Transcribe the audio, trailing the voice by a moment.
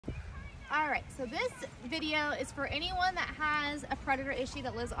All right, so this video is for anyone that has a predator issue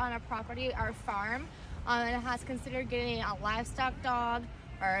that lives on a property or farm and has considered getting a livestock dog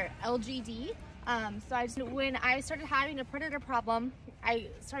or LGD. When I started having a predator problem, I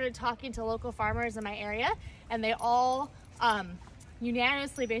started talking to local farmers in my area, and they all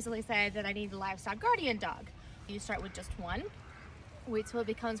unanimously basically said that I need a livestock guardian dog. You start with just one, wait till it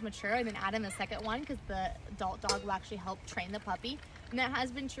becomes mature, and then add in the second one because the adult dog will actually help train the puppy. And that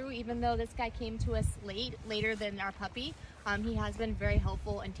has been true, even though this guy came to us later than our puppy. He has been very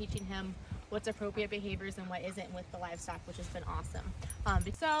helpful in teaching him what's appropriate behaviors and what isn't with the livestock, which has been awesome.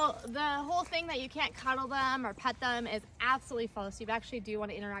 So the whole thing that you can't cuddle them or pet them is absolutely false. You actually do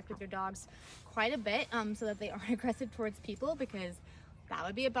want to interact with your dogs quite a bit so that they aren't aggressive towards people, because that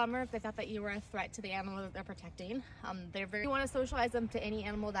would be a bummer if they thought that you were a threat to the animal that they're protecting. You want to socialize them to any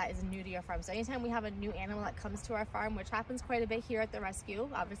animal that is new to your farm. So anytime we have a new animal that comes to our farm, which happens quite a bit here at the rescue,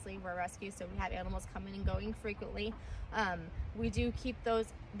 obviously we're a rescue, so we have animals coming and going frequently. We do keep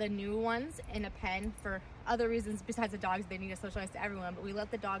the new ones in a pen for other reasons besides the dogs. They need to socialize to everyone, but we let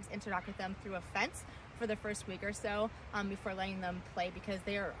the dogs interact with them through a fence for the first week or so before letting them play, because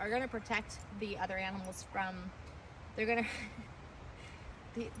they are going to protect the other animals from,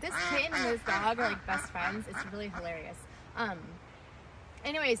 this kitten and this dog are like best friends. It's really hilarious.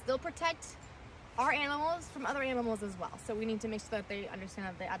 Anyways, they'll protect our animals from other animals as well. So we need to make sure that they understand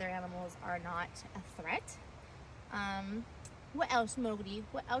that the other animals are not a threat. What else, Modi?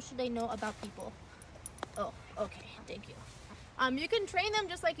 What else should they know about people? Oh, okay, thank you. You can train them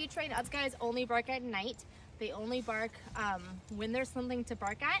just like you train us guys. Only bark at night. They only bark when there's something to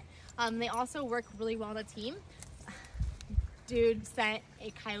bark at. They also work really well in a team. Dude sent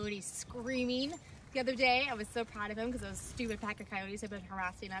a coyote screaming the other day. I was so proud of him because those stupid pack of coyotes have been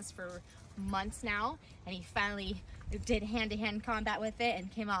harassing us for months now, and he finally did hand-to-hand combat with it and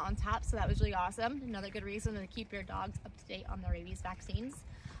came out on top, so that was really awesome. Another good reason to keep your dogs up to date on their rabies vaccines.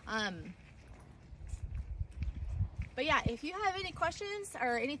 But yeah, if you have any questions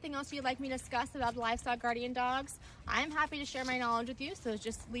or anything else you'd like me to discuss about livestock guardian dogs, I'm happy to share my knowledge with you, so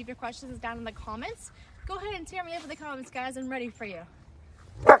just leave your questions down in the comments. Go ahead and tear me up in the comments, guys. I'm ready for you.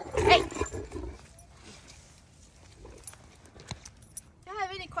 Hey! If you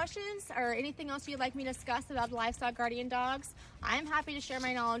have any questions or anything else you'd like me to discuss about livestock guardian dogs, I'm happy to share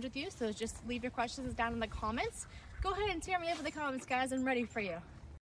my knowledge with you, so just leave your questions down in the comments. Go ahead and tear me up in the comments, guys. I'm ready for you.